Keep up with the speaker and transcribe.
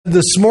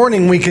This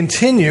morning we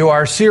continue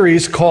our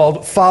series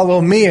called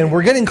Follow Me, and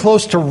we're getting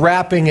close to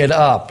wrapping it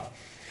up.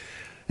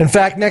 In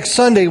fact, next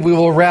Sunday we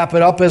will wrap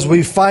it up as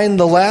we find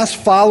the last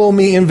Follow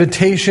Me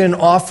invitation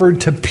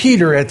offered to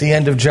Peter at the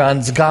end of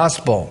John's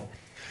Gospel.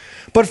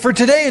 But for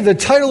today, the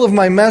title of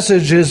my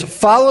message is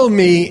Follow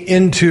Me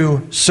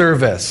into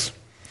Service.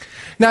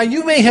 Now,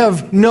 you may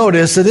have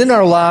noticed that in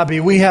our lobby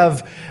we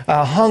have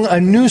hung a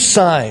new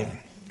sign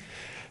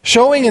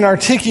showing and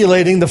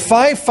articulating the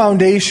 5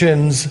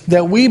 foundations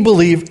that we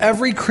believe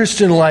every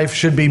Christian life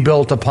should be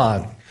built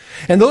upon.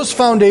 And those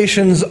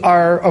foundations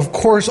are, of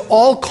course,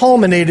 all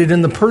culminated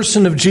in the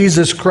person of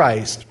Jesus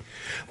Christ.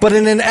 But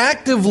in an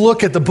active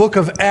look at the book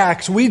of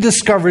Acts, we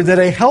discovered that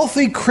a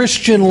healthy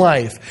Christian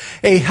life,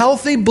 a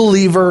healthy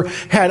believer,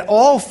 had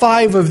all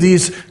 5 of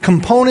these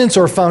components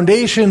or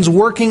foundations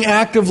working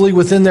actively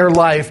within their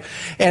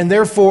life, and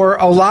therefore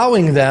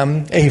allowing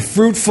them a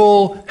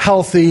fruitful,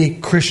 healthy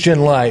Christian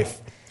life.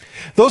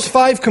 Those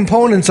 5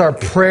 components are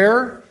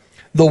prayer,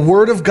 the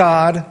Word of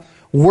God,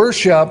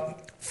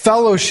 worship,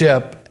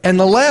 fellowship, and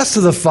the last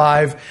of the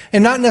 5,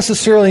 and not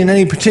necessarily in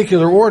any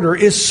particular order,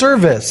 is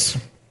service.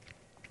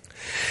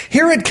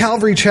 Here at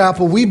Calvary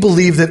Chapel, we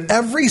believe that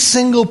every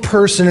single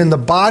person in the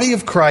body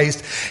of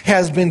Christ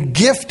has been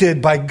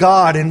gifted by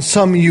God in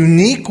some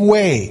unique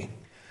way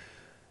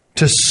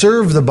to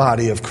serve the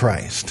body of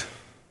Christ,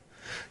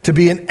 to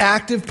be an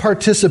active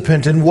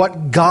participant in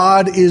what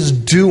God is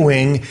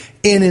doing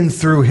in and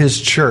through His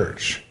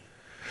church.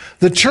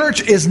 The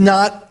church is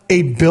not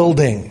a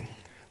building.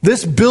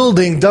 This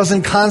building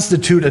doesn't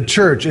constitute a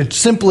church. It's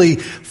simply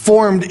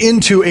formed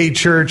into a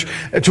church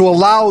to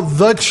allow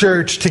the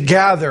church to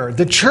gather.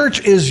 The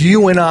church is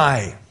you and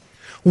I.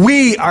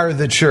 We are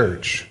the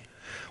church.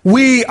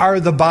 We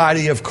are the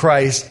body of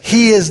Christ.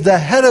 He is the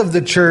head of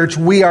the church.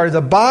 We are the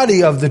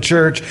body of the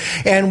church.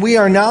 And we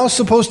are now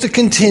supposed to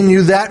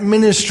continue that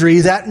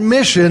ministry, that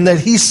mission that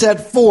He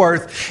set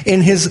forth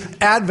in His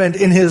advent,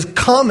 in His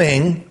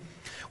coming.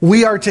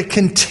 We are to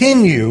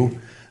continue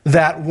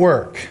that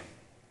work.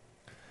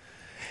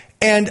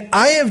 And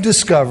I have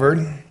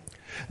discovered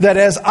that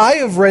as I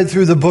have read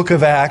through the book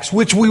of Acts,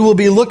 which we will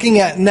be looking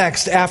at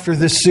next after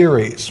this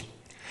series,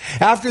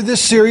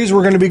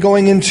 we're going to be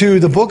going into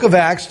the book of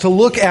Acts to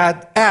look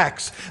at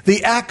Acts,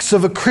 the acts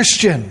of a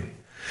Christian.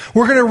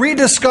 We're going to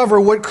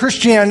rediscover what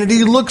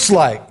Christianity looks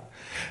like.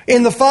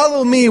 In the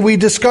Follow Me, we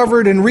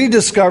discovered and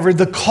rediscovered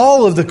the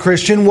call of the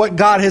Christian, what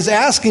God is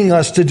asking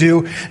us to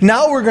do.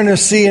 Now we're going to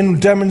see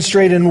and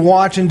demonstrate and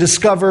watch and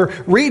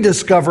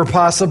rediscover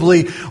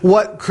possibly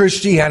what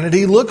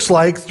Christianity looks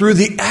like through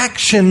the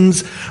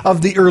actions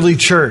of the early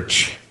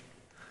church.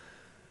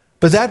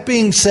 But that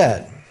being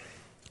said,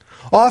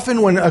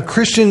 often when a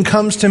Christian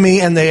comes to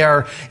me and they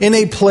are in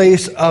a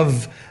place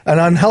of an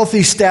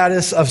unhealthy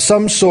status of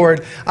some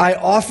sort, I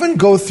often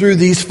go through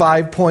these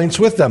 5 points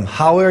with them.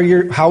 How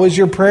is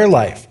your prayer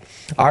life?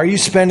 Are you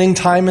spending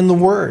time in the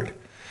Word?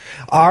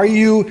 Are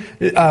you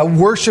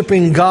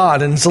worshiping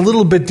God? And it's a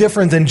little bit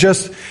different than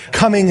just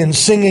coming and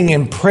singing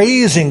and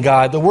praising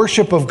God. The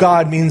worship of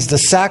God means the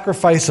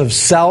sacrifice of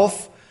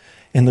self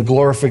in the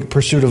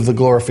pursuit of the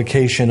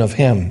glorification of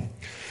Him.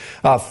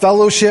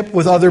 Fellowship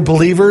with other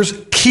believers,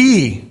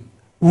 key,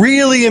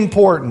 really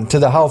important to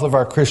the health of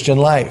our Christian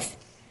life.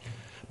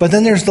 But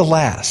then there's the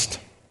last,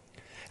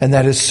 and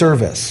that is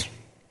service.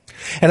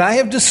 And I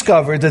have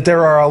discovered that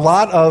there are a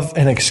lot of,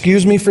 and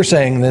excuse me for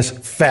saying this,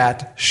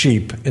 fat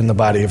sheep in the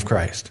body of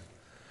Christ.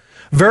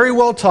 Very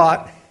well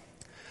taught,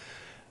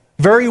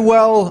 very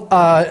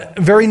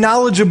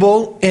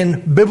knowledgeable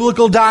in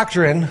biblical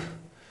doctrine,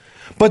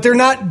 but they're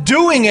not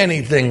doing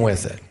anything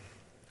with it.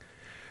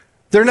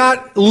 They're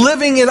not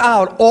living it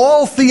out.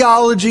 All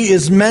theology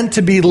is meant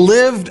to be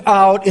lived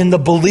out in the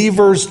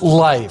believer's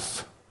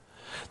life.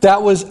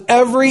 That was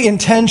every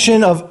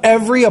intention of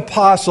every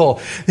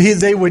apostle.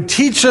 They would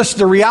teach us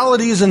the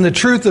realities and the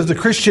truth of the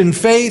Christian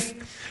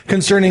faith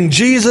concerning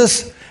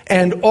Jesus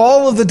and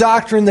all of the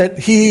doctrine that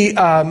He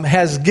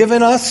has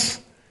given us.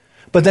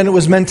 But then it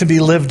was meant to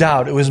be lived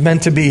out. It was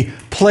meant to be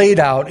played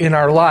out in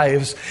our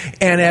lives.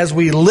 And as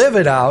we live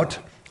it out,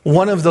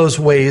 one of those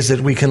ways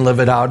that we can live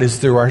it out is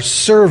through our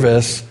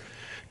service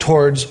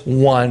towards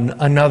one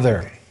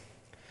another.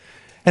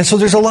 And so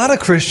there's a lot of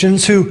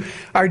Christians who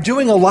are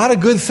doing a lot of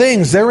good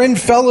things. They're in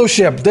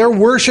fellowship. They're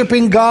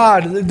worshiping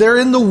God. They're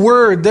in the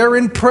Word. They're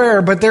in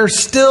prayer. But they're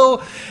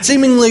still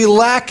seemingly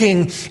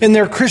lacking in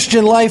their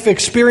Christian life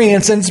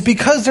experience. And it's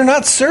because they're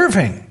not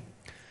serving.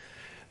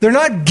 They're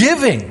not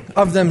giving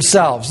of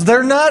themselves.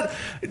 They're not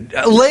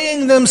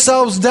laying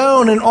themselves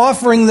down and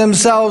offering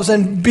themselves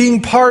and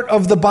being part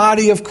of the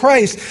body of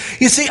Christ.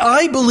 You see,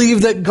 I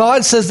believe that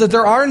God says that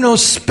there are no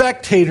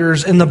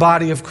spectators in the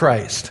body of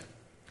Christ.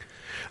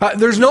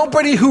 There's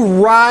nobody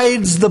who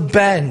rides the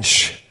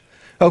bench,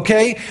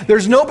 okay?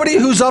 There's nobody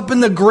who's up in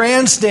the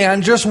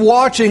grandstand just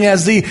watching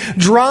as the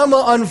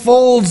drama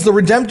unfolds, the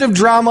redemptive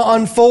drama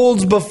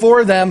unfolds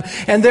before them,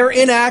 and they're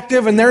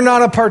inactive and they're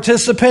not a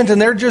participant and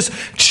they're just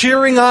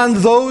cheering on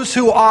those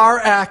who are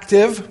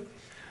active.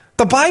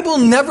 The Bible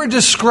never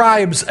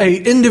describes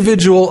an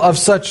individual of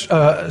such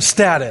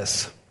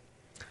status.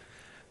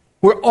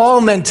 We're all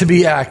meant to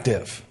be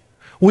active.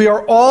 We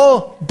are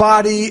all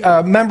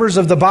members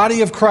of the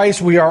body of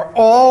Christ. We are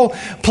all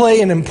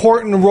play an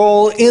important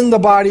role in the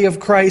body of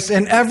Christ,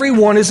 and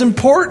everyone is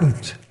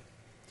important.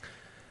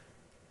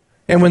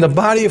 And when the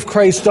body of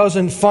Christ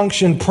doesn't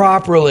function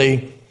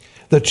properly,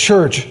 the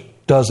church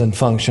doesn't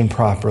function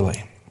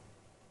properly.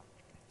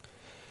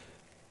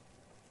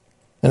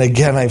 And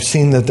again, I've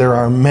seen that there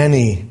are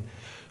many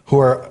who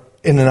are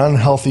in an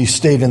unhealthy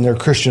state in their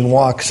Christian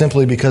walk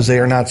simply because they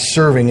are not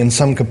serving in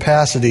some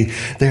capacity.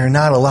 They are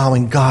not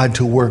allowing God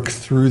to work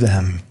through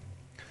them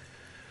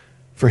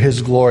for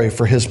His glory,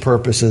 for His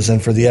purposes,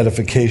 and for the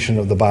edification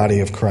of the body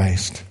of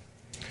Christ.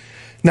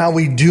 Now,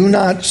 we do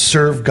not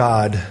serve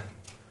God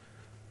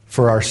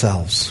for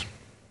ourselves.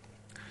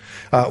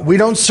 We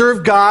don't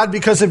serve God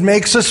because it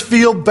makes us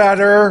feel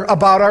better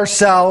about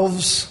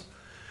ourselves.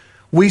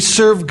 We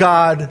serve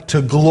God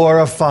to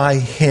glorify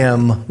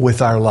Him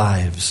with our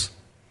lives.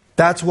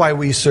 That's why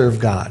we serve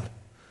God.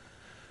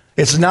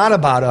 It's not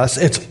about us,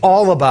 it's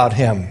all about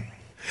Him.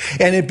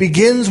 And it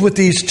begins with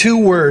these two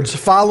words,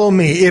 follow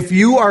me. If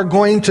you are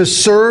going to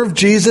serve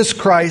Jesus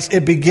Christ,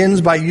 it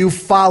begins by you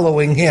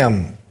following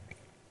Him.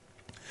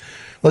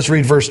 Let's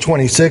read verse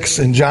 26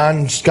 in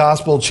John's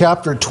Gospel,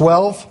 chapter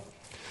 12.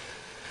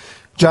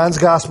 John's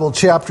Gospel,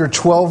 chapter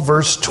 12,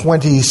 verse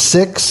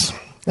 26.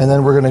 And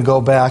then we're going to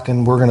go back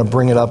and we're going to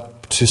bring it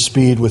up to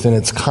speed within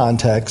its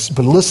context.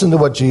 But listen to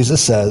what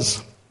Jesus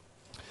says.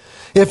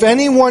 If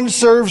anyone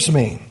serves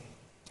me,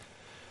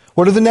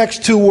 what are the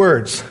next two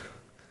words?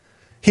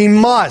 He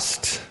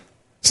must.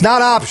 It's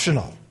not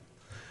optional.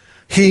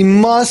 He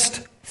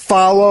must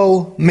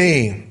follow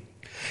me.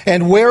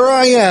 And where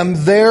I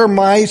am, there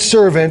my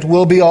servant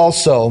will be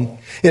also.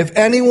 If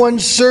anyone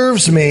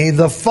serves me,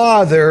 the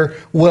Father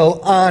will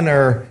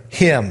honor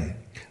him.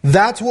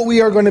 That's what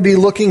we are going to be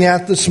looking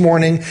at this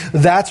morning.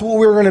 That's what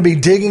we're going to be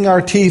digging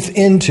our teeth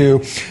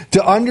into,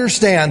 to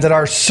understand that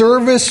our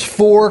service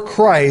for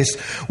Christ,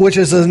 which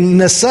is a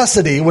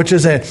necessity, which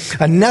is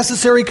a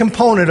necessary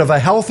component of a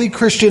healthy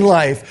Christian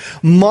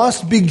life,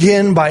 must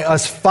begin by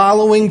us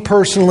following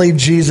personally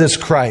Jesus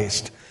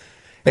Christ.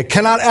 It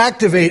cannot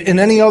activate in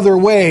any other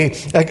way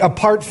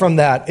apart from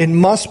that. It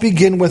must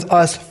begin with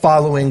us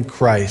following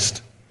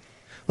Christ.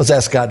 Let's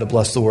ask God to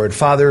bless the word.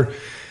 Father,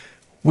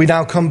 we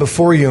now come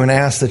before you and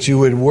ask that you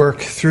would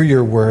work through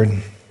your word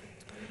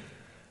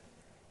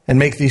and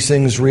make these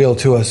things real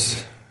to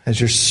us as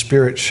your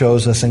Spirit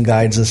shows us and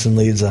guides us and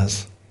leads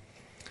us.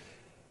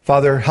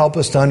 Father, help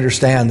us to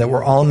understand that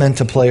we're all meant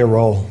to play a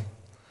role,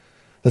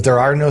 that there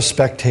are no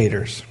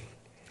spectators.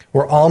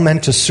 We're all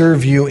meant to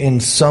serve you in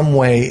some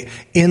way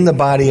in the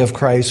body of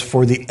Christ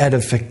for the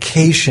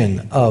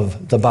edification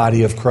of the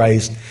body of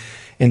Christ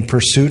in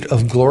pursuit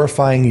of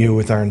glorifying you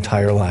with our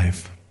entire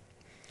life.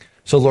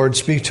 So, Lord,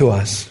 speak to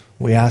us.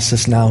 We ask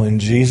this now in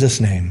Jesus'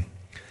 name.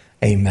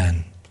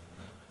 Amen.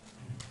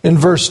 In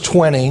verse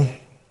 20,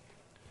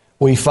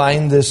 we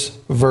find this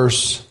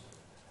verse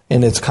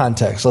in its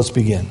context. Let's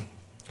begin.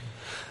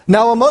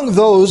 Now, among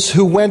those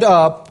who went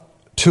up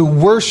to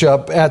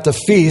worship at the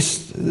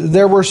feast,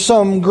 there were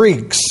some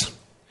Greeks.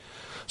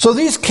 So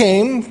these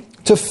came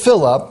to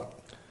Philip,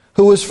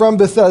 who was from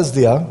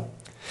Bethsaida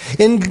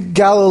in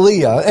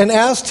Galilee, and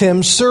asked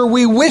him, Sir,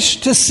 we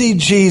wish to see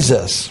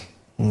Jesus.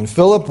 And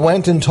Philip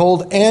went and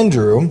told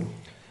Andrew.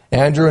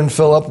 Andrew and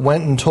Philip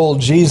went and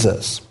told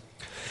Jesus.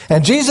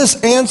 And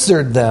Jesus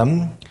answered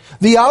them,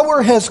 The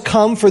hour has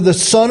come for the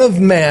Son of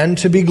Man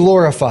to be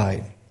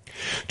glorified.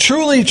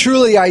 Truly,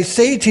 truly, I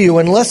say to you,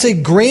 unless a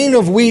grain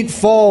of wheat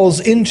falls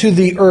into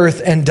the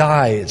earth and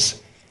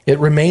dies, it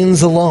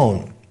remains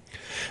alone.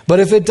 But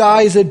if it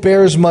dies, it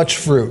bears much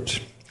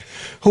fruit.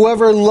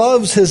 Whoever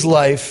loves his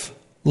life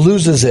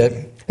loses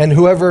it, and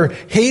whoever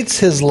hates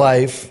his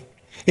life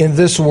in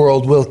this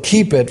world will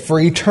keep it for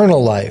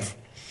eternal life.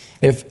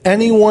 If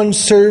anyone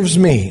serves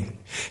me,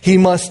 he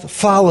must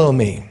follow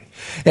me.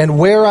 And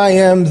where I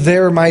am,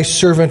 there my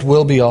servant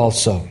will be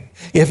also.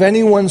 If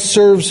anyone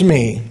serves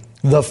me,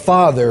 the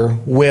Father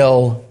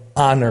will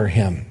honor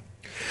him.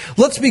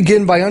 Let's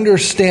begin by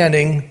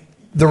understanding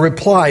the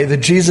reply that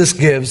Jesus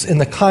gives in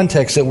the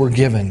context that we're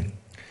given.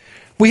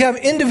 We have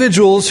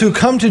individuals who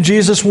come to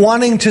Jesus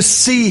wanting to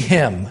see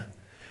him.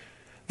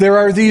 There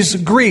are these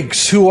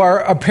Greeks who are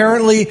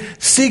apparently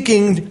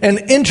seeking an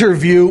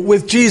interview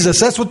with Jesus.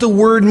 That's what the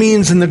word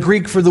means in the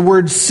Greek for the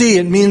word see.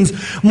 It means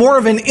more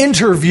of an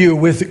interview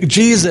with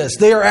Jesus.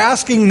 They are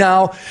asking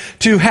now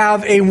to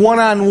have a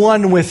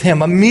one-on-one with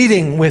him, a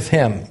meeting with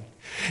him.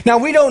 Now,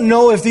 we don't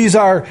know if these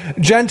are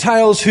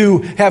Gentiles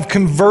who have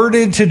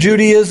converted to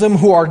Judaism,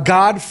 who are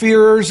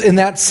God-fearers in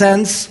that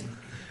sense.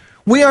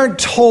 We aren't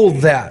told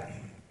that.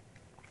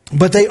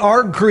 But they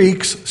are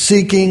Greeks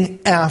seeking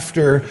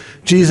after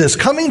Jesus.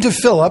 Coming to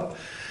Philip,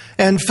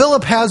 and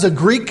Philip has a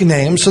Greek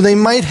name, so they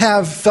might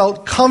have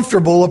felt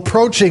comfortable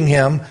approaching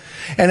him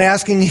and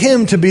asking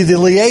him to be the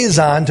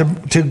liaison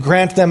to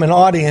grant them an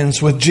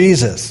audience with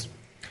Jesus.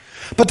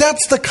 But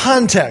that's the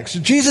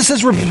context. Jesus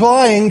is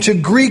replying to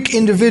Greek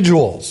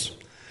individuals.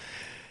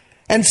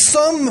 And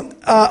some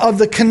of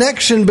the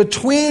connection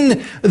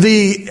between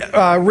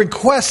the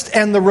request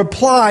and the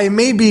reply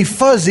may be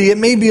fuzzy. It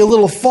may be a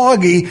little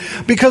foggy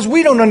because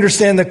we don't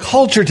understand the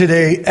culture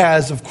today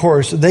as, of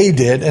course, they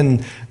did.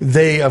 And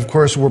they, of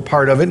course, were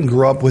part of it and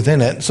grew up within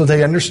it. So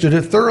they understood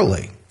it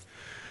thoroughly.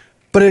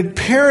 But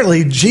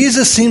apparently,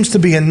 Jesus seems to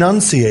be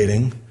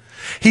enunciating.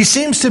 He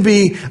seems to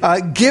be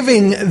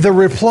giving the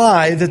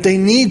reply that they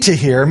need to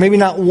hear. Maybe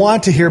not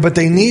want to hear, but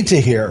they need to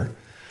hear.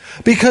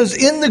 Because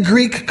in the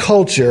Greek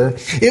culture,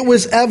 it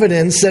was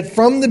evidence that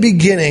from the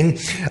beginning,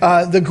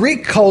 the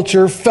Greek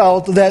culture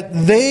felt that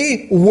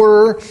they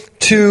were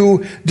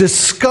to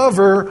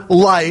discover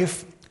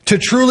life, to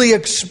truly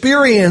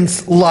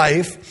experience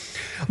life,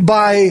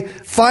 by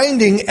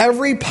finding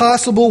every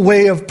possible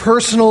way of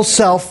personal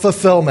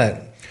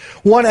self-fulfillment.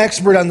 One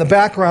expert on the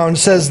background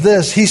says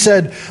this. He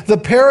said, the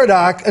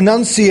paradox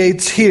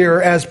enunciates here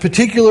as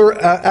particular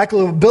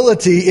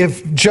applicability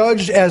if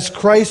judged as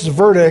Christ's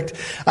verdict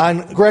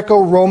on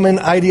Greco-Roman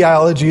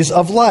ideologies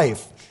of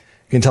life.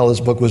 You can tell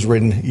this book was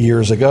written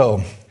years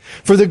ago.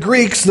 For the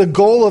Greeks, the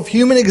goal of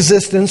human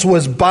existence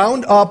was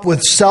bound up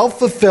with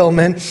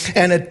self-fulfillment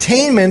and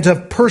attainment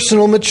of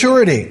personal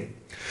maturity.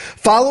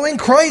 Following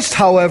Christ,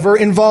 however,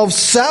 involves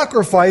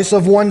sacrifice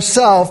of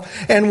oneself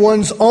and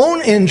one's own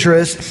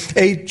interests,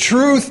 a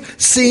truth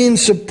seen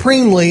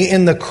supremely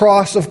in the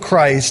cross of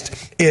Christ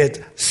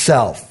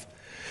itself.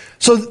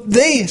 So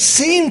they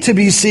seem to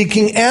be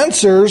seeking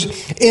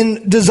answers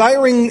in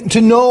desiring to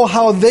know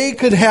how they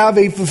could have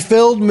a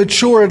fulfilled,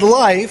 matured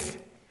life.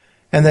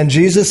 And then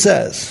Jesus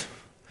says,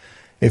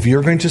 if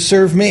you're going to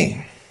serve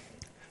me,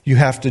 you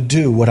have to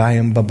do what I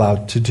am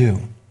about to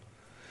do.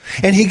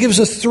 And he gives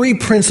us 3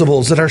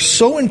 principles that are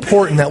so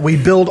important that we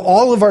build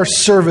all of our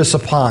service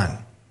upon.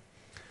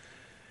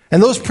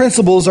 And those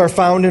principles are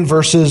found in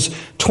verses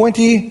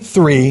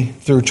 23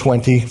 through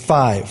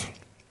 25.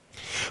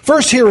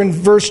 First, here in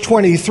verse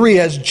 23,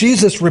 as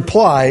Jesus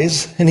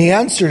replies and he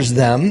answers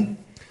them,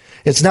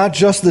 it's not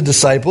just the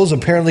disciples.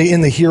 Apparently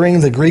in the hearing,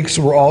 the Greeks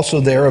were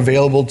also there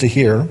available to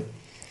hear.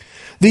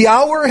 The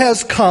hour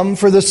has come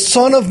for the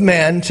Son of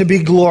Man to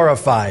be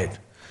glorified.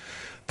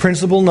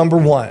 Principle number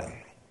 1.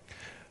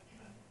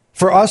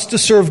 For us to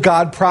serve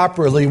God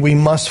properly, we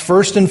must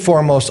first and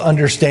foremost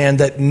understand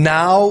that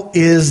now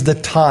is the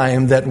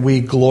time that we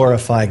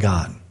glorify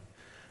God.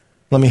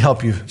 Let me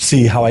help you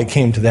see how I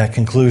came to that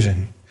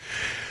conclusion.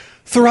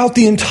 Throughout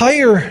the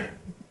entire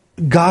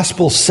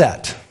gospel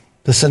set,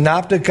 the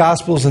Synoptic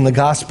Gospels and the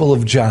Gospel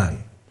of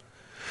John,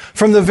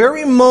 from the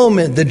very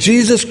moment that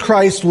Jesus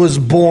Christ was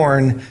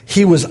born,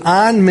 he was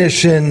on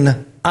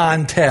mission,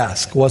 on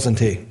task, wasn't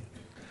he?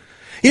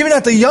 Even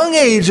at the young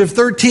age of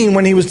 13,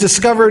 when he was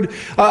discovered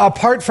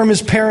apart from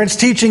his parents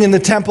teaching in the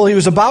temple, he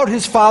was about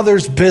his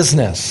father's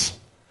business.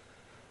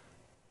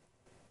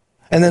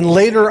 And then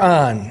later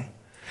on,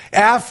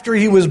 after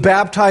he was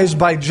baptized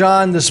by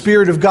John, the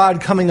Spirit of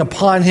God coming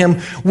upon him,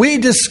 we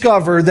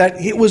discover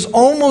that it was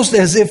almost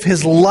as if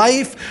his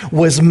life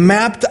was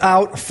mapped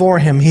out for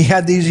him. He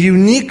had these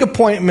unique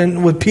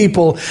appointments with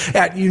people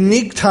at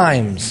unique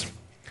times.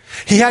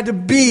 He had to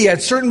be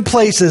at certain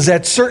places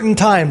at certain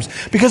times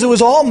because it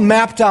was all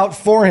mapped out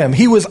for him.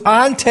 He was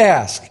on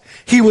task.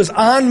 He was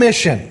on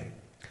mission.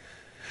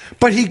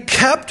 But he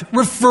kept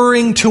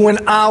referring to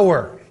an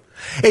hour,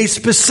 a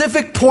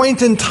specific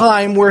point in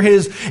time where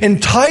his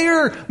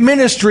entire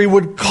ministry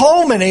would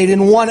culminate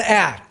in one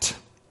act.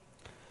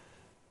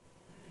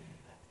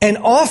 And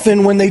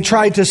often when they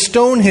tried to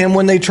stone him,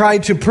 when they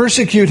tried to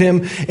persecute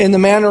him in the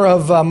manner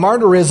of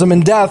martyrism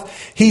and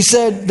death, he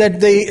said that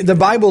the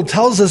Bible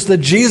tells us that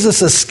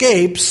Jesus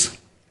escapes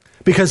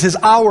because his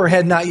hour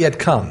had not yet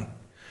come.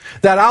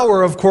 That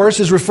hour, of course,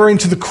 is referring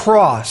to the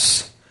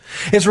cross.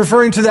 It's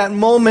referring to that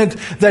moment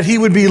that he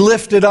would be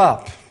lifted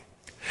up.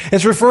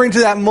 It's referring to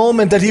that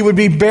moment that he would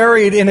be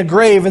buried in a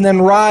grave and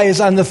then rise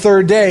on the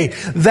 3rd day.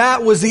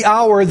 That was the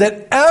hour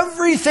that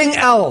everything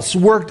else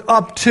worked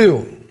up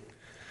to.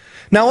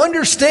 Now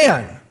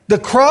understand, the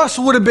cross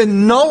would have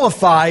been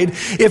nullified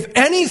if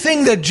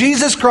anything that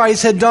Jesus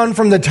Christ had done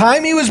from the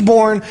time he was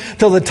born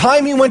till the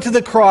time he went to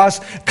the cross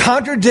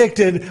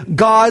contradicted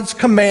God's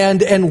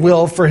command and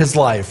will for his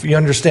life. You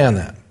understand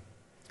that?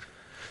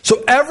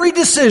 So every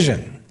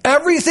decision,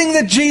 everything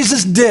that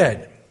Jesus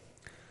did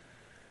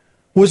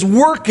was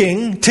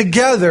working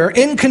together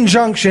in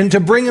conjunction to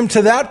bring him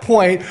to that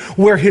point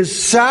where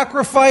his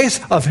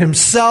sacrifice of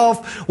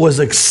himself was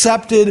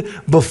accepted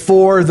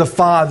before the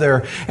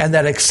Father, and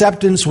that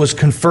acceptance was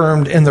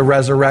confirmed in the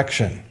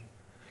resurrection.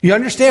 You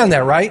understand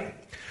that, right?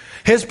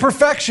 His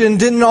perfection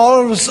didn't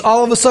all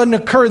of a sudden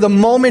occur the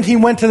moment he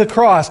went to the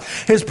cross.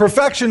 His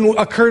perfection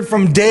occurred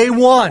from day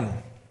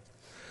one.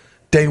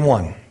 Day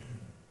one.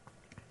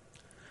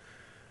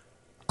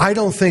 I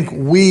don't think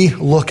we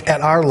look at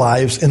our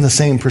lives in the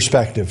same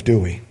perspective, do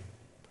we?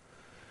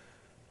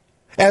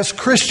 As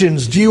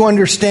Christians, do you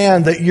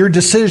understand that your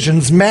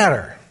decisions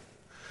matter?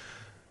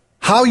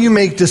 How you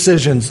make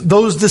decisions,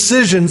 those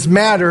decisions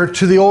matter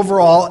to the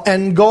overall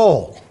end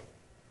goal.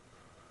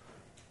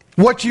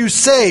 What you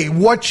say,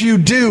 what you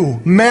do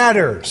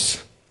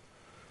matters.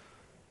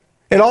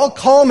 It all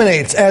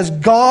culminates as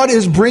God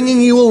is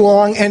bringing you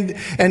along,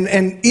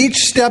 and each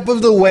step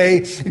of the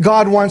way,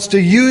 God wants to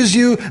use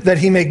you that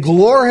He may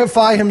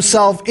glorify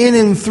Himself in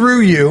and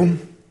through you.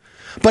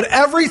 But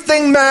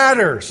everything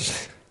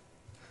matters.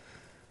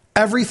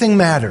 Everything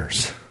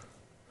matters.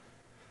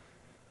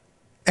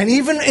 And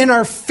even in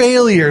our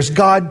failures,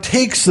 God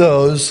takes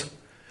those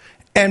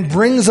and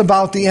brings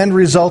about the end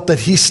result that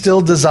He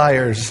still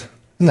desires.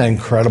 Isn't that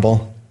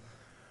incredible?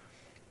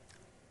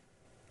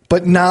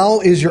 But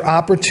now is your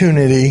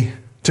opportunity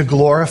to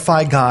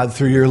glorify God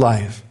through your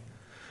life.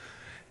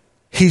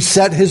 He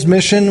set His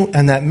mission,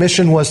 and that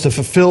mission was to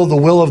fulfill the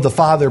will of the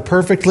Father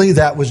perfectly.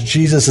 That was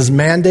Jesus'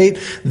 mandate.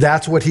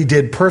 That's what He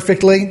did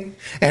perfectly.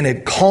 And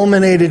it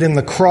culminated in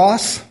the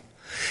cross.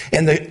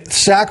 And the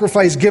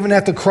sacrifice given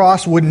at the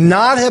cross would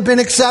not have been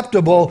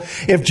acceptable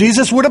if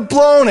Jesus would have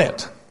blown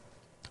it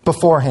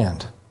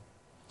beforehand.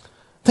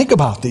 Think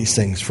about these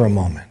things for a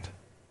moment.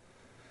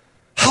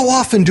 How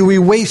often do we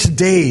waste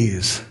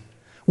days,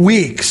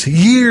 weeks,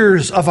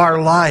 years of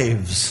our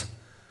lives?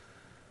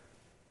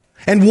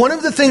 And one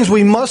of the things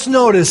we must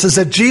notice is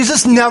that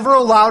Jesus never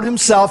allowed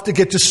Himself to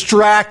get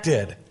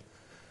distracted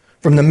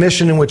from the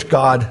mission in which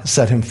God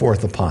set Him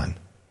forth upon.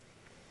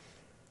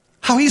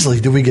 How easily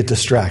do we get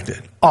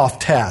distracted, off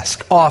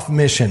task, off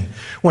mission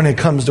when it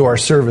comes to our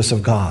service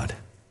of God?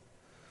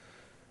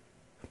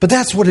 But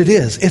that's what it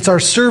is. It's our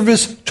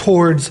service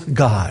towards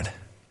God.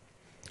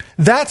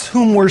 That's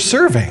whom we're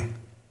serving.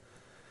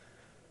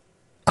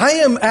 I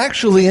am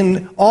actually,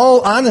 in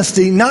all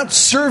honesty, not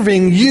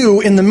serving you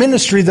in the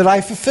ministry that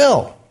I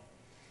fulfill.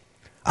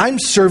 I'm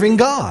serving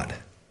God.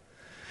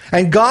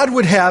 And God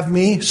would have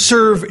me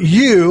serve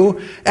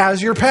you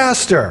as your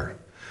pastor.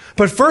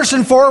 But first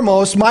and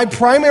foremost, my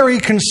primary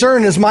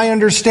concern is my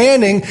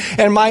understanding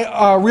and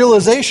my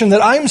realization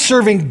that I'm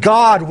serving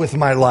God with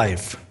my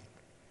life.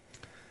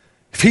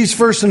 If He's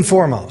first and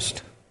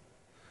foremost.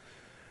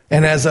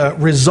 And as a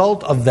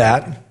result of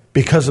that,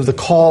 because of the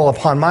call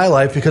upon my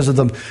life, because of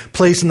the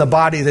place in the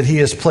body that He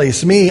has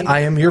placed me,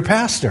 I am your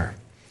pastor.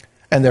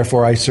 And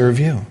therefore I serve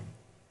you.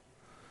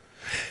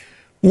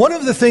 One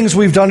of the things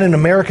we've done in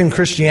American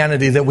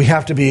Christianity that we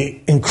have to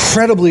be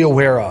incredibly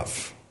aware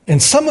of, and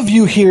some of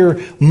you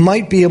here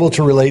might be able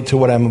to relate to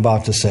what I'm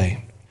about to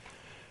say.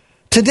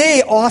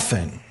 Today,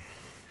 often,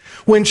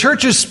 when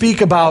churches speak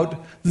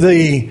about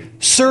the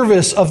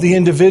service of the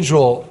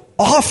individual,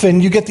 often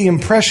you get the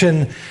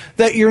impression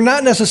that you're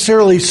not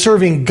necessarily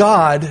serving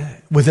God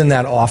within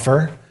that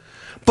offer,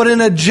 but an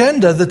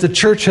agenda that the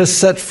church has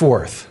set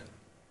forth.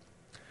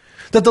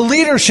 That the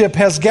leadership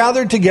has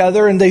gathered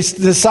together and they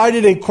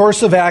decided a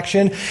course of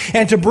action,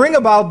 and to bring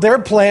about their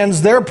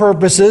plans, their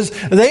purposes,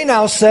 they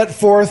now set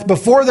forth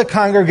before the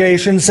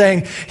congregation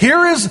saying,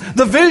 here is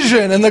the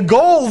vision and the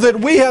goal that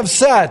we have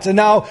set, and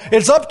now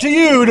it's up to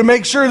you to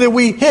make sure that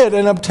we hit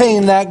and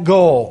obtain that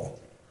goal.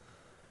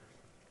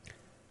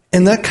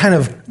 In that kind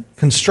of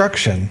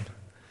construction,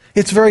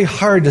 it's very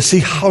hard to see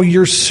how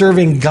you're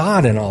serving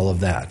God in all of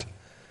that.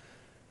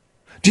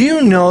 Do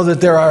you know that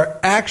there are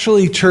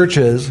actually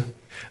churches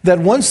that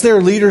once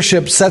their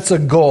leadership sets a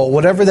goal,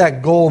 whatever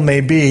that goal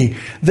may be,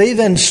 they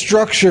then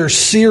structure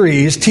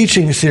series,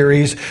 teaching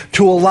series,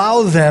 to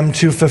allow them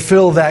to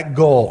fulfill that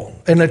goal.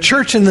 In a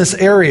church in this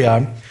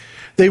area,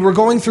 they were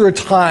going through a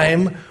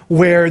time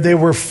where they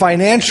were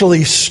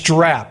financially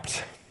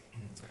strapped.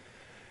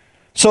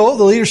 So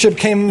the leadership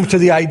came to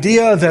the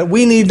idea that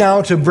we need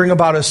now to bring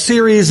about a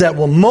series that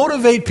will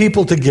motivate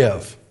people to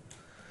give.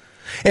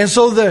 And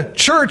so the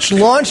church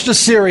launched a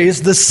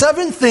series, The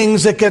 7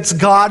 Things That Gets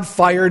God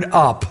Fired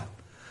Up.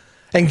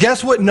 And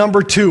guess what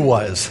number 2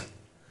 was?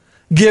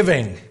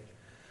 Giving.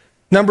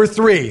 Number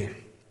 3,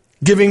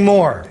 giving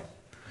more.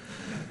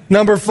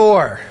 Number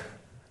 4,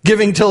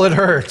 giving till it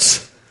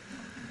hurts.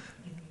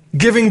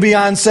 Giving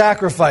beyond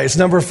sacrifice.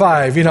 Number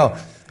 5,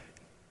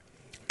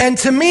 And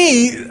to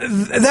me,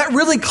 that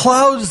really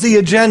clouds the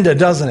agenda,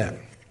 doesn't it?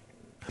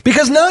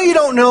 Because now you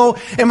don't know,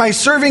 am I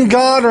serving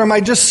God or am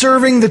I just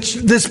serving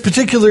this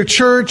particular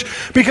church?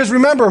 Because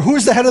remember,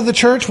 who's the head of the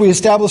church? We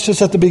established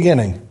this at the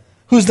beginning.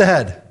 Who's the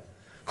head?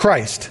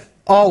 Christ.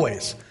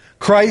 Always.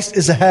 Christ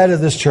is the head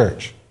of this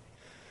church.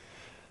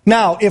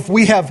 Now, if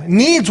we have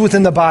needs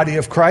within the body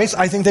of Christ,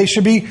 I think they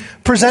should be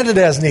presented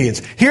as needs.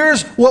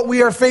 Here's what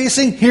we are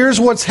facing. Here's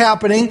what's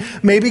happening.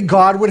 Maybe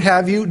God would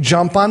have you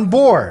jump on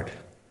board.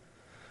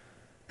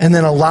 And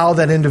then allow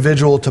that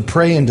individual to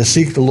pray and to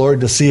seek the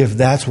Lord to see if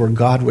that's where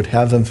God would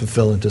have them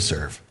fulfill and to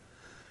serve.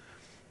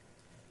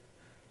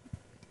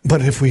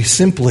 But if we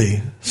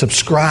simply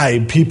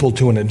subscribe people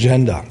to an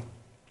agenda,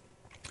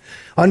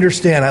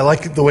 understand, I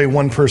like the way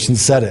one person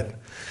said it.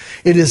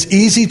 It is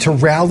easy to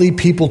rally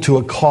people to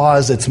a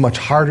cause. It's much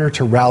harder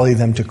to rally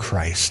them to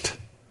Christ.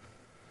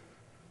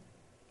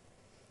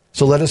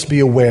 So let us be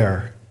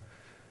aware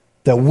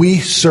that we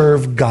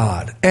serve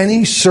God.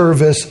 Any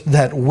service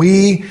that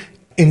we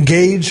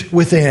engage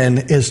within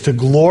is to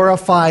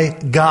glorify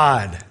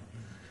God.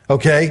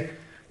 Okay?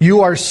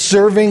 You are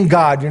serving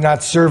God. You're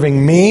not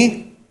serving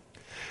me.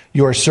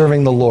 you are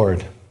serving the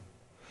Lord.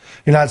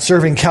 You're not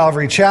serving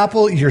Calvary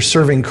Chapel, you're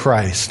serving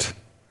Christ.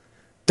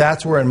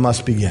 That's where it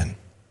must begin.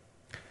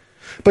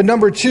 But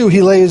number 2,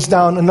 he lays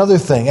down another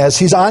thing. As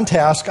he's on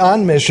task,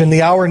 on mission,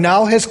 the hour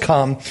now has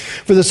come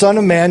for the Son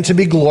of Man to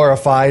be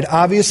glorified.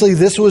 Obviously,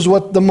 this was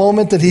what the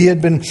moment that he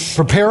had been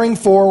preparing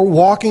for,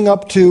 walking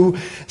up to,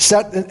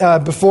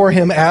 set before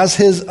him as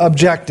his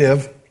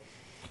objective.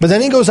 But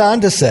then he goes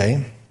on to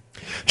say,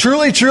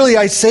 truly, truly,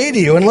 I say to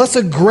you, unless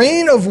a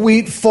grain of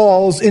wheat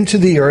falls into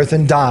the earth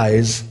and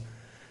dies,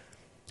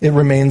 it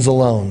remains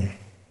alone.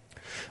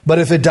 But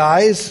if it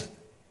dies,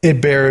 it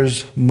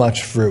bears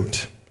much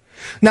fruit.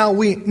 Now,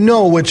 we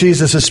know what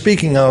Jesus is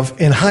speaking of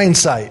in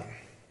hindsight.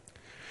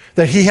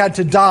 That he had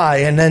to die,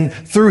 and then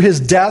through his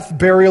death,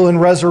 burial, and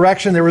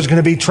resurrection, there was going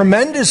to be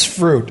tremendous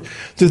fruit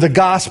through the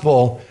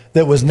gospel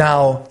that was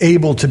now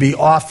able to be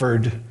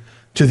offered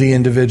to the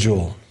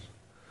individual.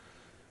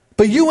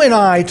 But you and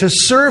I, to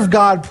serve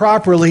God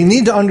properly,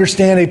 need to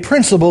understand a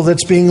principle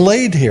that's being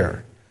laid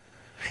here.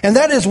 And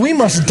that is, we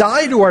must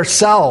die to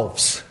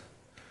ourselves.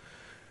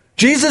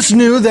 Jesus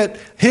knew that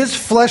his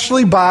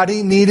fleshly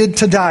body needed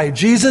to die.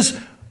 Jesus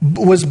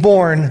was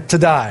born to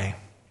die.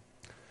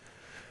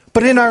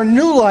 But in our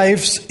new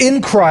lives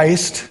in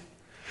Christ,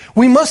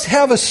 we must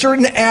have a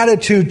certain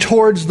attitude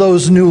towards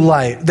that new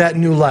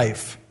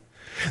life.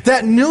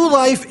 That new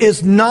life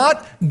is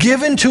not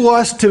given to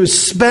us to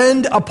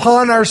spend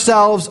upon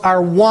ourselves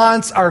our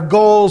wants, our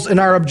goals, and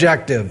our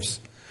objectives.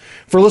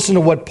 For listen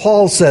to what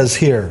Paul says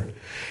here.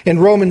 In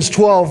Romans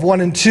 12,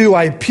 1 and 2,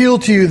 I appeal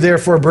to you,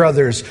 therefore,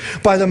 brothers,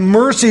 by the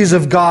mercies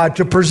of God,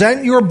 to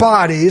present your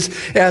bodies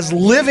as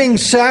living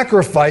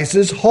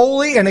sacrifices,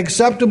 holy and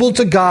acceptable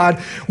to God,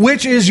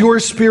 which is your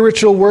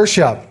spiritual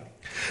worship.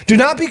 Do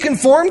not be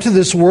conformed to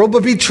this world,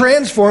 but be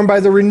transformed by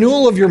the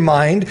renewal of your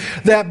mind,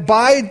 that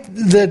by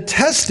the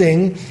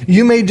testing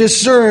you may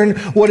discern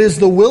what is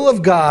the will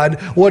of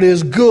God, what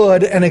is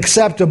good and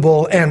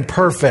acceptable and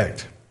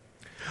perfect.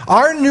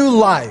 Our new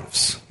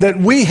lives that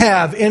we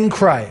have in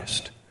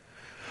Christ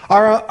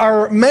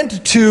are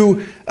meant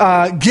to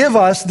give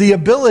us the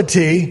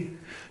ability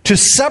to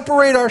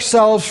separate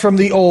ourselves from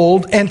the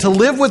old and to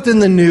live within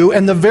the new.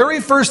 And the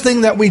very first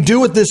thing that we do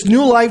with this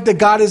new life that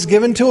God has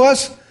given to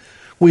us,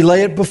 we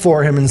lay it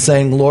before him and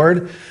saying,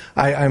 Lord,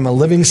 I'm a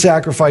living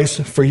sacrifice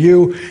for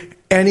you.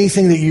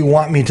 Anything that you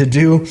want me to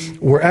do,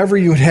 wherever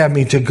you would have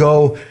me to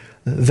go,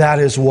 that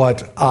is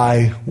what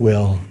I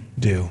will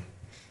do.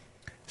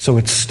 So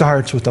it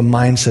starts with the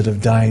mindset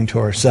of dying to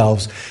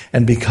ourselves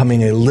and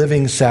becoming a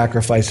living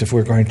sacrifice if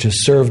we're going to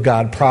serve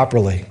God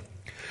properly.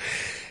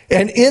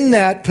 And in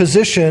that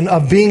position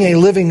of being a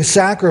living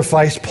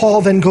sacrifice, Paul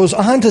then goes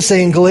on to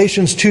say in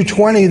Galatians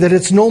 2:20 that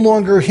it's no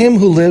longer him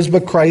who lives,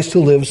 but Christ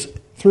who lives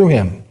through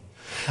him.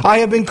 I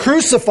have been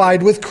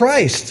crucified with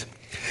Christ.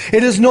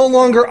 It is no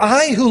longer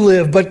I who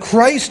live, but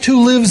Christ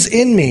who lives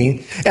in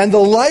me. And the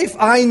life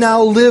I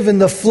now live in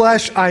the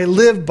flesh, I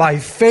live by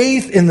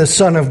faith in the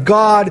Son of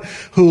God,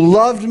 who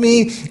loved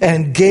me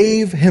and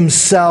gave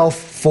himself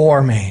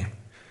for me.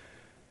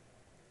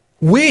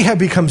 We have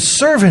become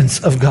servants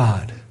of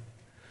God,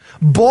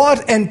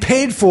 bought and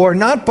paid for,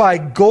 not by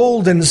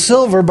gold and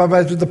silver, but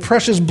by the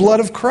precious blood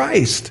of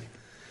Christ.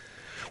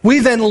 We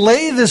then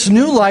lay this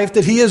new life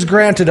that he has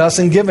granted us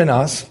and given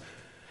us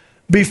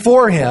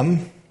before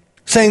him,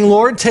 saying,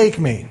 Lord, take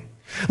me.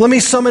 Let me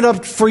sum it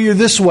up for you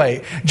this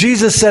way.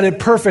 Jesus said it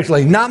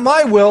perfectly. Not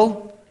my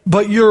will,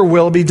 but your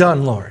will be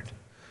done, Lord.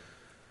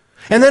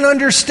 And then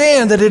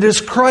understand that it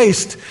is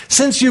Christ.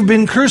 Since you've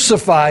been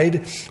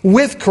crucified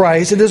with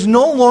Christ, it is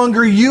no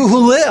longer you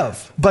who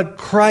live, but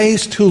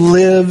Christ who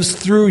lives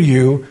through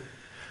you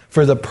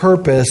for the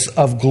purpose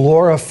of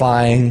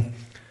glorifying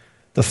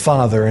the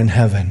Father in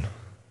heaven.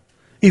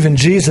 Even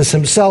Jesus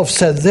himself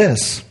said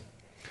this,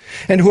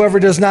 and whoever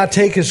does not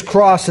take his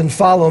cross and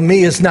follow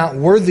me is not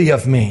worthy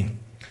of me.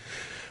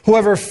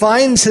 Whoever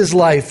finds his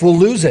life will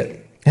lose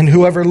it, and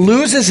whoever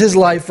loses his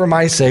life for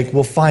my sake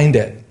will find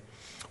it.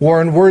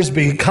 Warren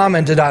Wiersbe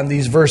commented on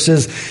these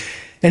verses,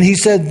 and he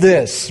said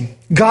this,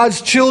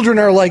 God's children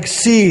are like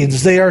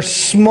seeds. They are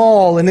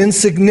small and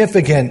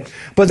insignificant,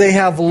 but they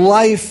have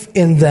life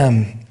in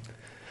them.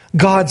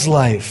 God's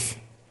life.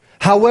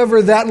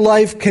 However, that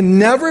life can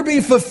never be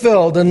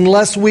fulfilled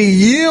unless we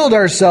yield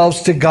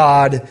ourselves to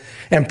God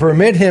and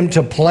permit him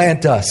to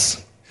plant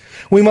us.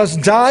 We must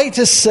die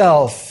to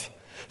self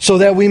so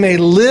that we may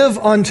live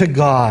unto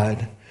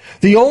God.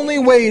 The only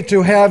way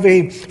to have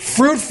a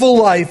fruitful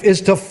life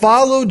is to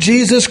follow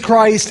Jesus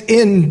Christ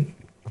in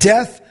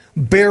death,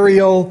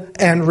 burial,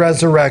 and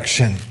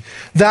resurrection.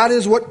 That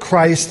is what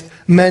Christ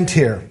meant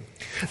here.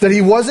 That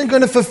he wasn't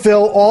going to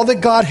fulfill all that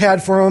God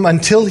had for him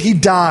until he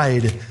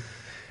died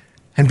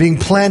and being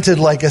planted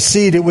like a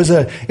seed. It was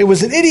an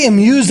idiom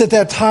used at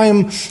that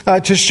time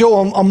to show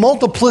a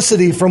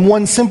multiplicity from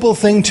one simple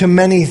thing to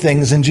many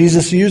things. And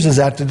Jesus uses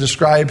that to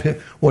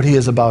describe what he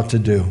is about to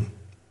do.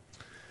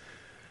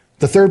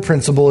 The third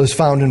principle is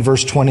found in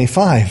verse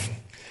 25.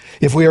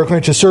 If we are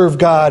going to serve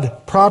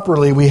God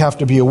properly, we have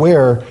to be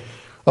aware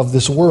of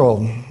this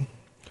world.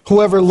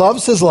 Whoever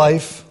loves his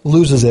life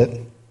loses it,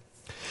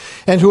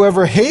 And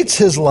whoever hates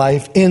his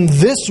life in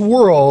this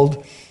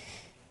world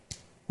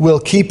will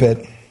keep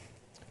it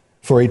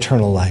for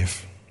eternal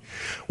life.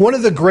 One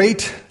of the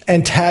great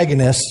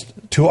antagonists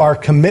to our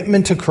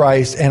commitment to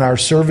Christ and our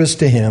service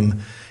to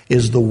him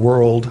is the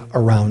world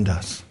around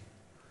us.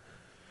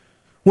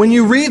 When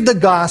you read the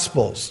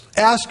Gospels,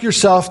 ask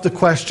yourself the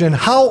question,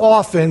 how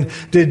often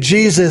did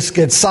Jesus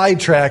get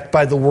sidetracked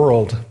by the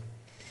world?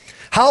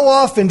 How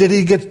often did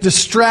he get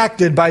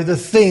distracted by the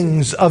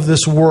things of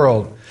this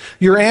world?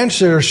 Your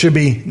answer should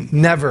be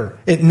never.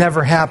 It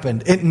never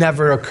happened. It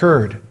never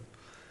occurred.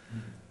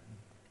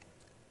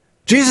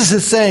 Jesus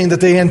is saying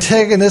that the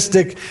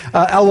antagonistic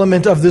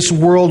element of this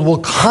world will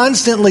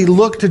constantly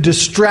look to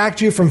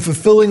distract you from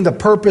fulfilling the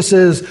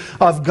purposes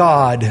of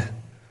God.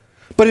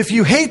 But if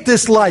you hate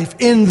this life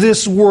in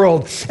this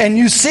world and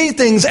you see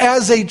things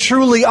as they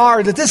truly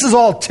are, that this is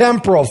all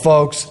temporal,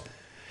 folks.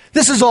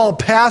 This is all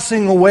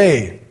passing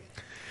away.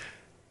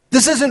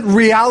 This isn't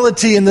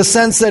reality in the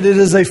sense that it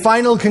is a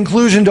final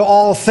conclusion to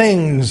all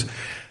things.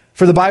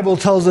 For the Bible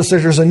tells us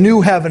that there's a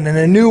new heaven and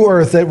a new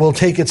earth that will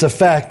take its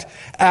effect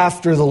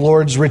after the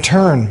Lord's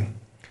return.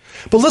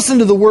 But listen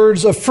to the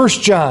words of 1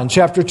 John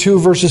chapter 2,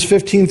 verses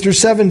 15 through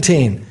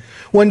 17.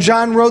 When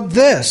John wrote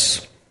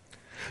this,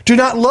 "Do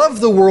not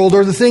love the world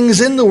or the things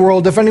in the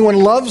world. If anyone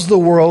loves the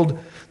world,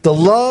 the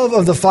love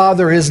of the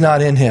Father is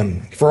not in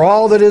him. For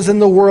all that is in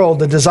the world,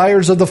 the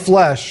desires of the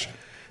flesh,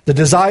 the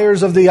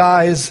desires of the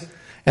eyes,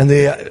 and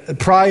the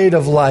pride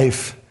of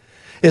life,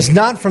 is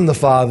not from the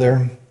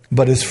Father,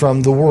 but is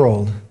from the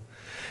world.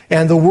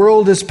 And the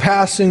world is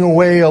passing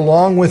away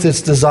along with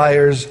its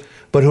desires,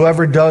 but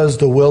whoever does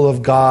the will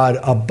of God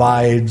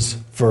abides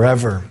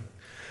forever."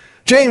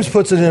 James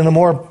puts it in a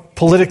more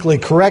politically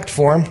correct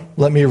form.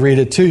 Let me read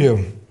it to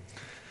you.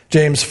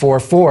 James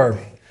 4:4.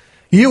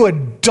 "You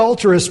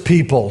adulterous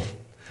people,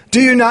 do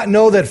you not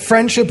know that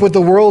friendship with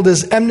the world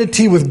is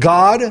enmity with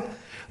God?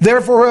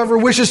 Therefore, whoever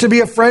wishes to be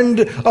a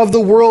friend of the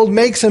world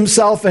makes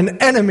himself an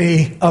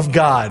enemy of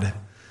God."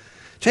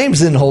 James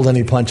didn't hold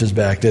any punches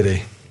back, did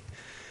he?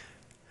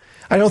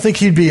 I don't think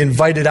he'd be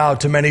invited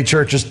out to many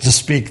churches to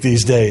speak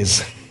these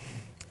days.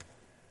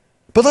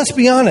 But let's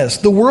be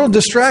honest, the world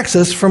distracts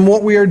us from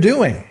what we are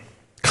doing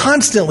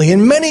constantly,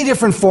 in many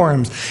different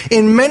forms,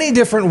 in many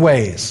different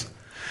ways.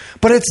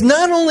 But it's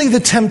not only the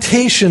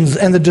temptations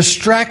and the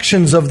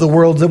distractions of the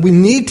world that we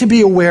need to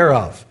be aware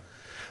of.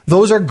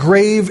 Those are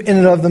grave in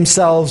and of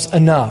themselves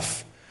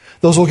enough.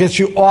 Those will get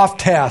you off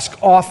task,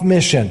 off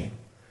mission.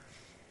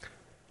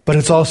 But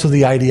it's also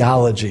the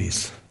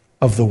ideologies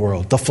of the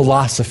world, the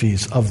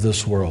philosophies of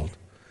this world.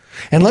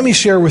 And let me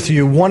share with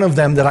you one of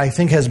them that I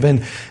think has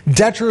been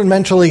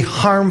detrimentally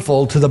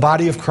harmful to the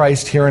body of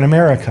Christ here in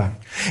America.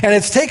 And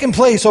it's taken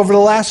place over the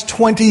last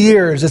 20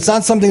 years. It's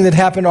not something that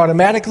happened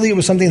automatically. It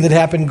was something that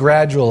happened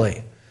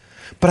gradually.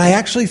 But I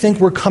actually think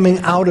we're coming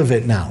out of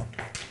it now.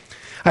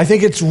 I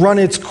think it's run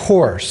its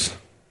course.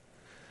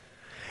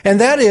 And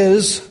that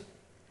is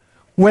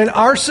when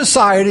our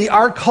society,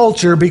 our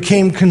culture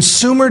became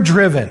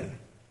consumer-driven.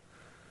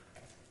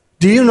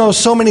 Do you know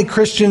so many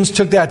Christians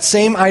took that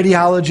same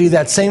ideology,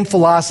 that same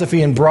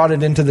philosophy, and brought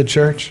it into the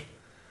church?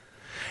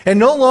 And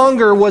no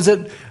longer was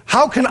it,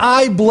 how can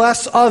I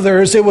bless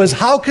others? It was,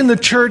 how can the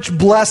church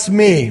bless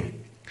me?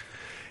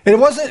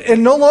 It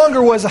no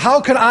longer was, how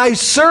can I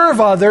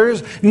serve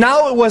others?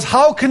 Now it was,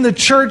 how can the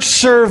church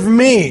serve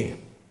me?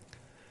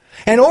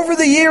 And over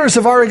the years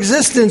of our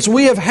existence,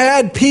 we have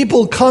had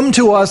people come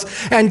to us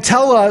and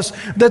tell us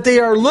that they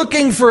are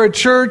looking for a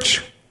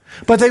church,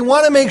 but they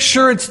want to make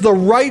sure it's the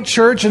right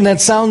church, and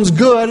that sounds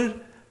good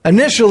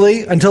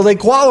initially until they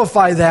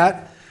qualify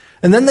that.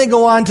 And then they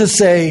go on to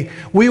say,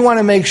 we want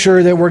to make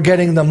sure that we're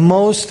getting the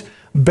most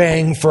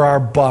bang for our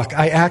buck.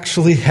 I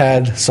actually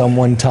had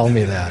someone tell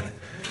me that.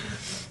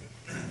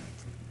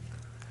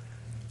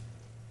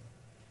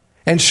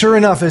 And sure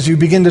enough, as you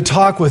begin to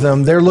talk with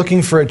them, they're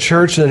looking for a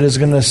church that is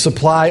going to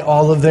supply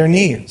all of their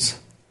needs.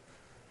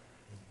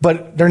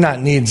 But they're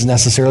not needs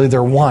necessarily,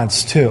 they're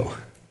wants too.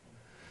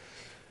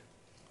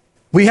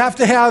 We have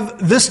to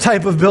have this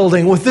type of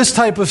building with this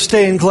type of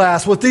stained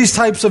glass, with these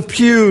types of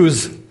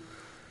pews,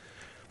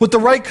 with the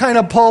right kind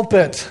of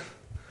pulpit.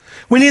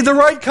 We need the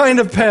right kind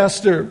of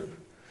pastor.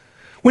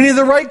 We need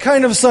the right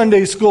kind of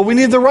Sunday school. We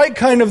need the right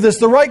kind of this,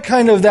 the right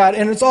kind of that.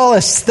 And it's all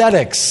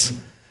aesthetics.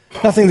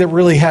 Nothing that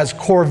really has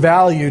core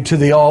value to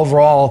the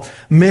overall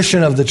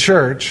mission of the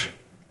church.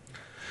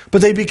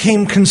 But they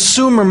became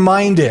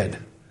consumer-minded.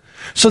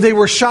 So they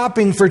were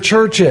shopping for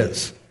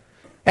churches.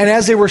 And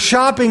as they were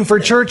shopping for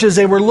churches,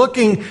 they were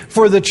looking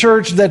for the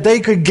church that they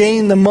could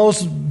gain the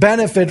most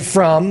benefit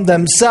from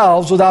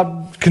themselves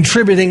without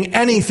contributing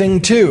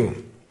anything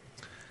to.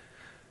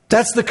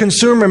 That's the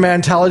consumer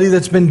mentality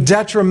that's been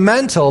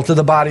detrimental to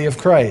the body of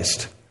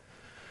Christ.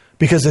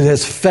 Because it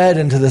has fed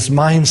into this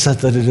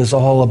mindset that it is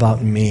all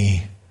about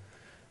me,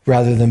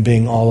 rather than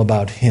being all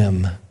about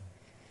Him.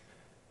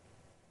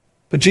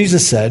 But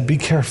Jesus said, be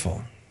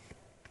careful,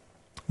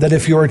 that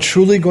if you are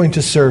truly going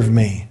to serve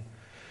me,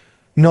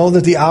 Know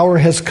that the hour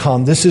has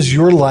come. This is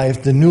your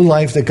life, the new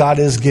life that God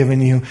has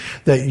given you,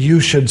 that you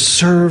should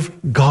serve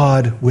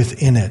God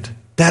within it.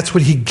 That's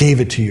what he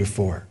gave it to you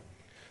for.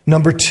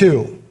 Number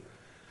 2,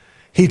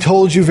 he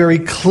told you very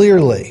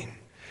clearly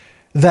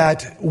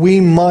that we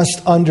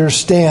must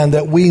understand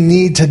that we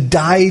need to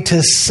die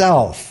to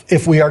self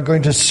if we are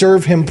going to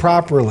serve him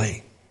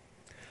properly.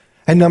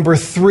 And number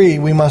 3,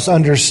 we must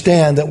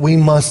understand that we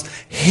must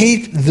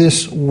hate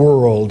this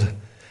world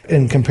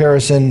in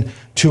comparison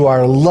to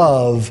our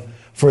love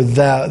for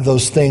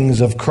those things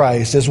of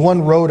Christ. As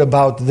one wrote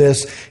about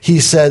this, he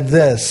said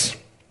this: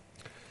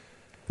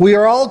 we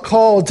are all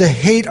called to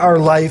hate our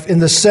life in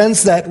the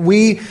sense that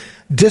we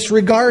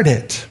disregard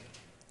it,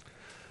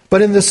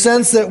 but in the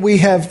sense that we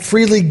have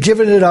freely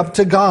given it up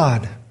to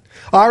God.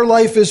 Our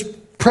life is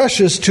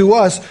precious to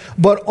us,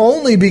 but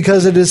only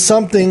because it is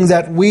something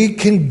that we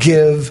can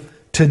give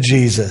to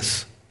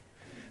Jesus.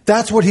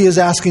 That's what he is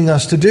asking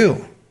us to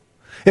do.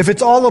 If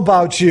it's all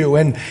about you,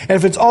 and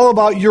if it's all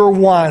about your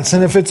wants,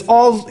 and if it's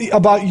all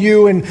about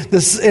you and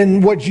this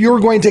and what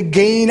you're going to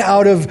gain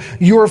out of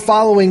your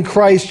following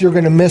Christ, you're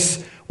going to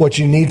miss what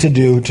you need to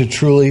do to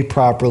truly,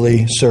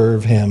 properly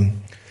serve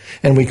him.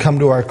 And we come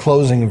to our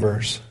closing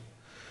verse.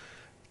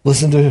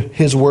 Listen to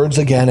his words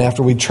again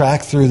after we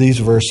track through these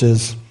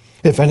verses.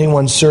 If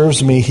anyone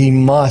serves me, he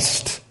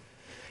must.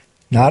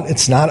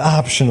 It's not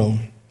optional.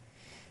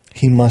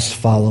 He must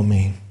follow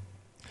me.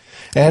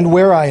 And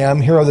where I am,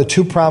 here are the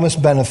 2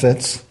 promised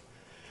benefits.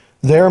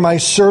 There my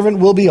servant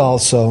will be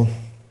also.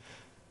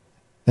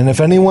 And if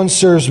anyone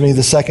serves me,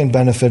 the second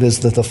benefit is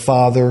that the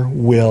Father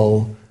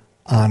will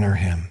honor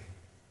him.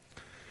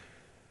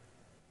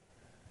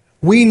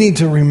 We need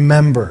to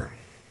remember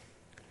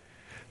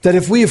that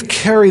if we have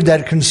carried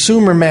that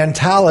consumer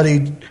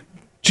mentality,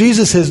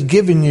 Jesus has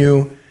given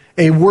you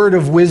a word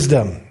of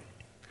wisdom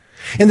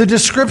in the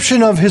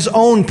description of his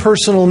own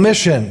personal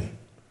mission.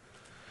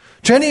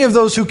 To any of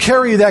those who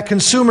carry that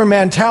consumer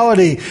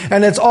mentality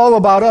and it's all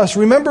about us,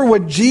 remember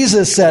what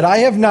Jesus said: I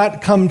have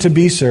not come to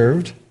be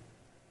served,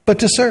 but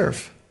to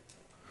serve.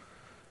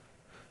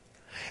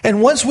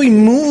 And once we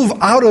move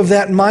out of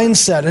that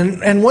mindset,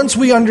 and once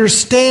we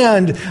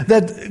understand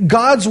that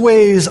God's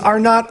ways are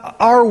not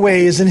our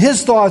ways, and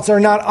his thoughts are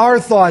not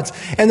our thoughts,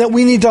 and that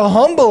we need to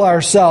humble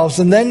ourselves,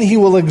 and then he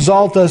will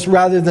exalt us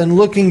rather than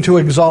looking to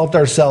exalt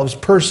ourselves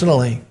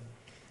personally.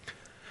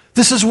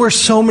 This is where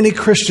so many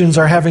Christians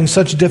are having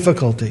such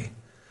difficulty.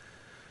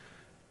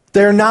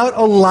 They're not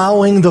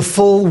allowing the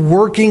full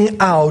working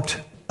out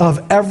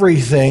of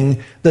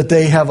everything that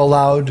they have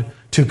allowed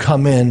to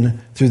come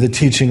in through the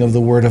teaching of the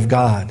Word of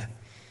God.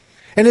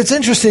 And it's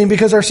interesting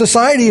because our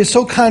society is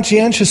so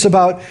conscientious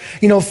about,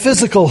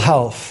 physical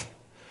health,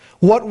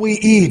 what we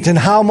eat and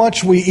how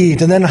much we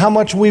eat, and then how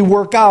much we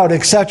work out,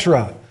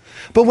 etc.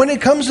 But when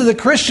it comes to the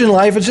Christian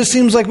life, it just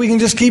seems like we can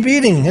just keep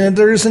eating, and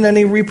there isn't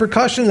any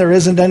repercussion, there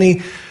isn't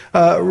any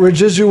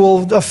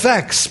residual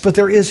effects, but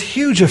there is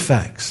huge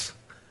effects.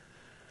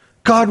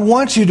 God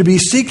wants you to be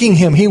seeking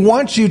him. He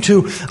wants you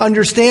to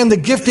understand the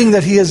gifting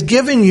that he has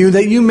given you,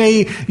 that you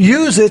may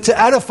use it to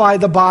edify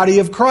the body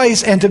of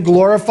Christ and to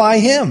glorify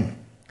him.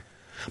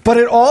 But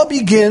it all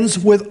begins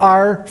with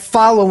our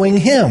following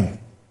him.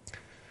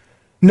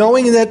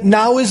 Knowing that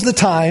now is the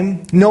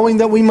time, knowing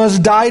that we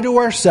must die to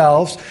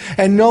ourselves,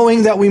 and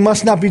knowing that we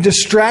must not be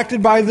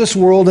distracted by this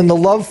world and the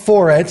love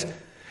for it,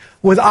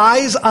 with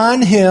eyes on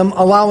him,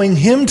 allowing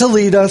him to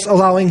lead us,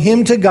 allowing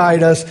him to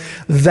guide us.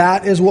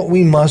 That is what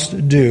we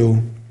must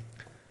do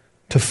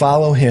to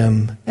follow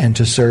him and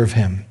to serve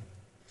him.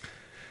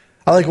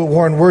 I like what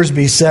Warren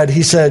Wiersbe said.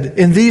 He said,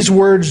 in these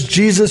words,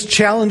 Jesus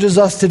challenges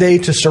us today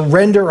to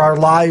surrender our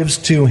lives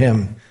to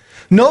him.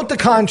 Note the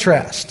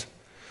contrast.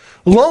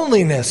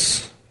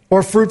 Loneliness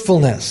or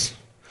fruitfulness.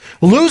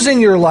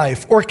 Losing your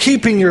life or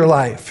keeping your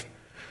life.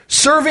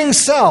 Serving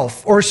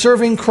self or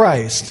serving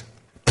Christ.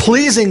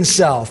 Pleasing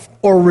self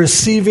or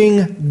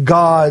receiving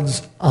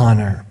God's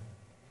honor.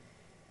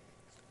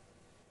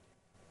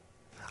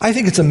 I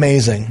think it's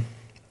amazing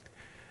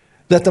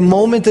that the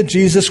moment that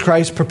Jesus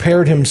Christ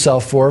prepared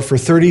himself for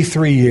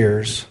 33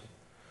 years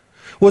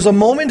was a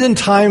moment in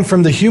time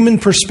from the human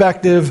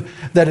perspective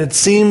that it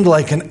seemed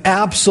like an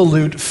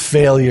absolute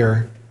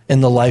failure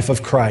in the life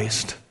of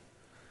Christ.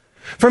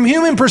 From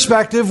human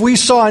perspective, we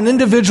saw an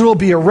individual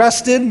be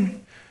arrested,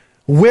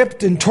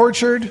 whipped and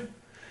tortured,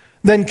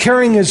 then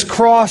carrying his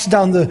cross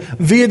down the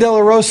Via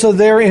Dolorosa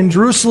there in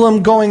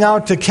Jerusalem, going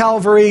out to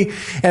Calvary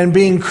and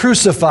being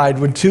crucified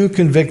with 2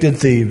 convicted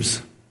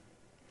thieves.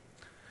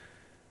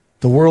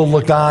 The world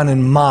looked on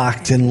and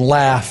mocked and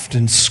laughed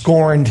and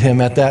scorned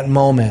him at that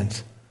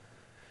moment.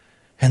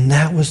 And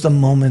that was the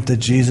moment that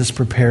Jesus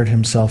prepared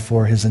himself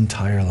for his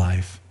entire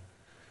life.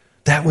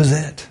 That was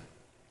it.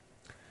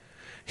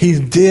 He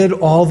did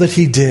all that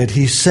he did.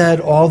 He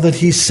said all that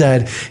he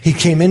said. He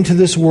came into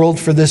this world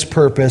for this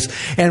purpose.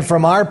 And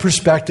from our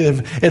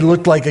perspective, it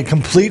looked like a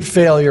complete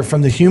failure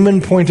from the human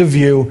point of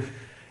view.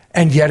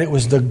 And yet it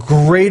was the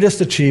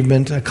greatest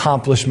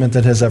accomplishment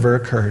that has ever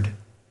occurred.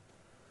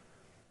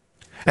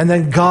 And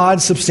then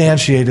God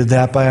substantiated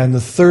that by on the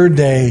 3rd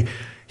day,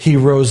 he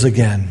rose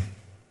again.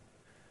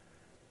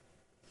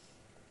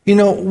 You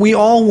know, we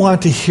all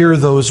want to hear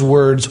those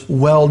words,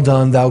 well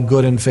done, thou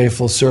good and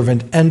faithful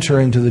servant, enter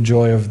into the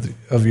joy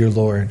of your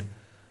Lord.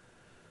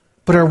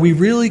 But are we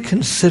really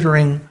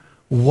considering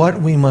what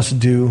we must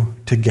do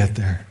to get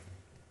there?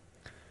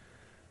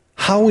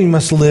 How we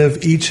must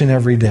live each and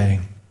every day?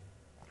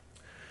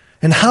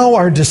 And how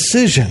our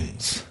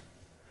decisions,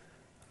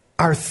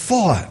 our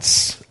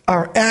thoughts,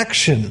 our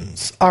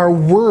actions, our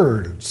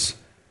words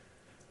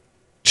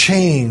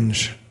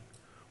change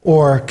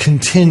or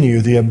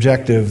continue the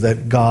objective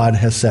that God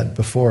has set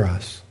before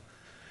us?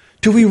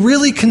 Do we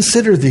really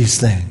consider these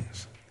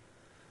things?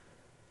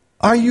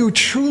 Are you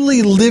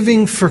truly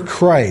living for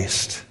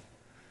Christ,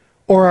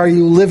 or are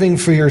you living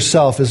for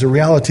yourself, is a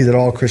reality that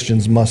all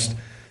Christians must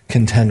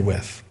contend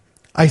with?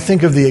 I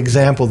think of the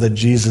example that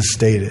Jesus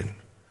stated,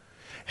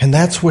 and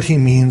that's what he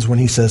means when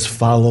he says,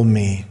 follow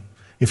me.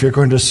 If you're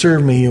going to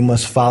serve me, you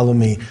must follow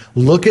me.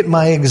 Look at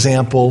my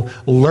example,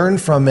 learn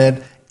from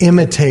it,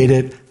 imitate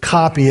it,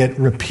 copy it,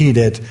 repeat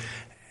it,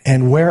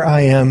 and where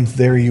I am,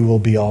 there you will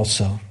be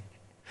also.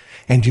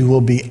 And you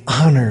will be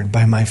honored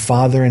by my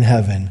Father in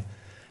heaven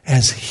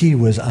as he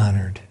was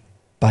honored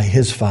by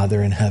his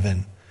Father in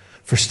heaven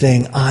for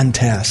staying on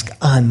task,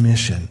 on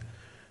mission,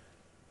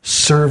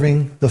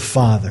 serving the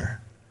Father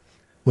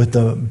with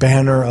the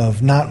banner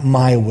of not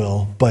my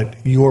will,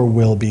 but your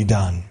will be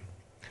done.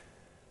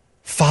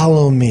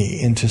 Follow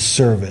me into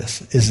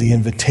service is the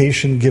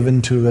invitation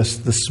given to us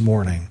this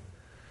morning.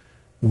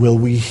 Will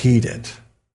we heed it?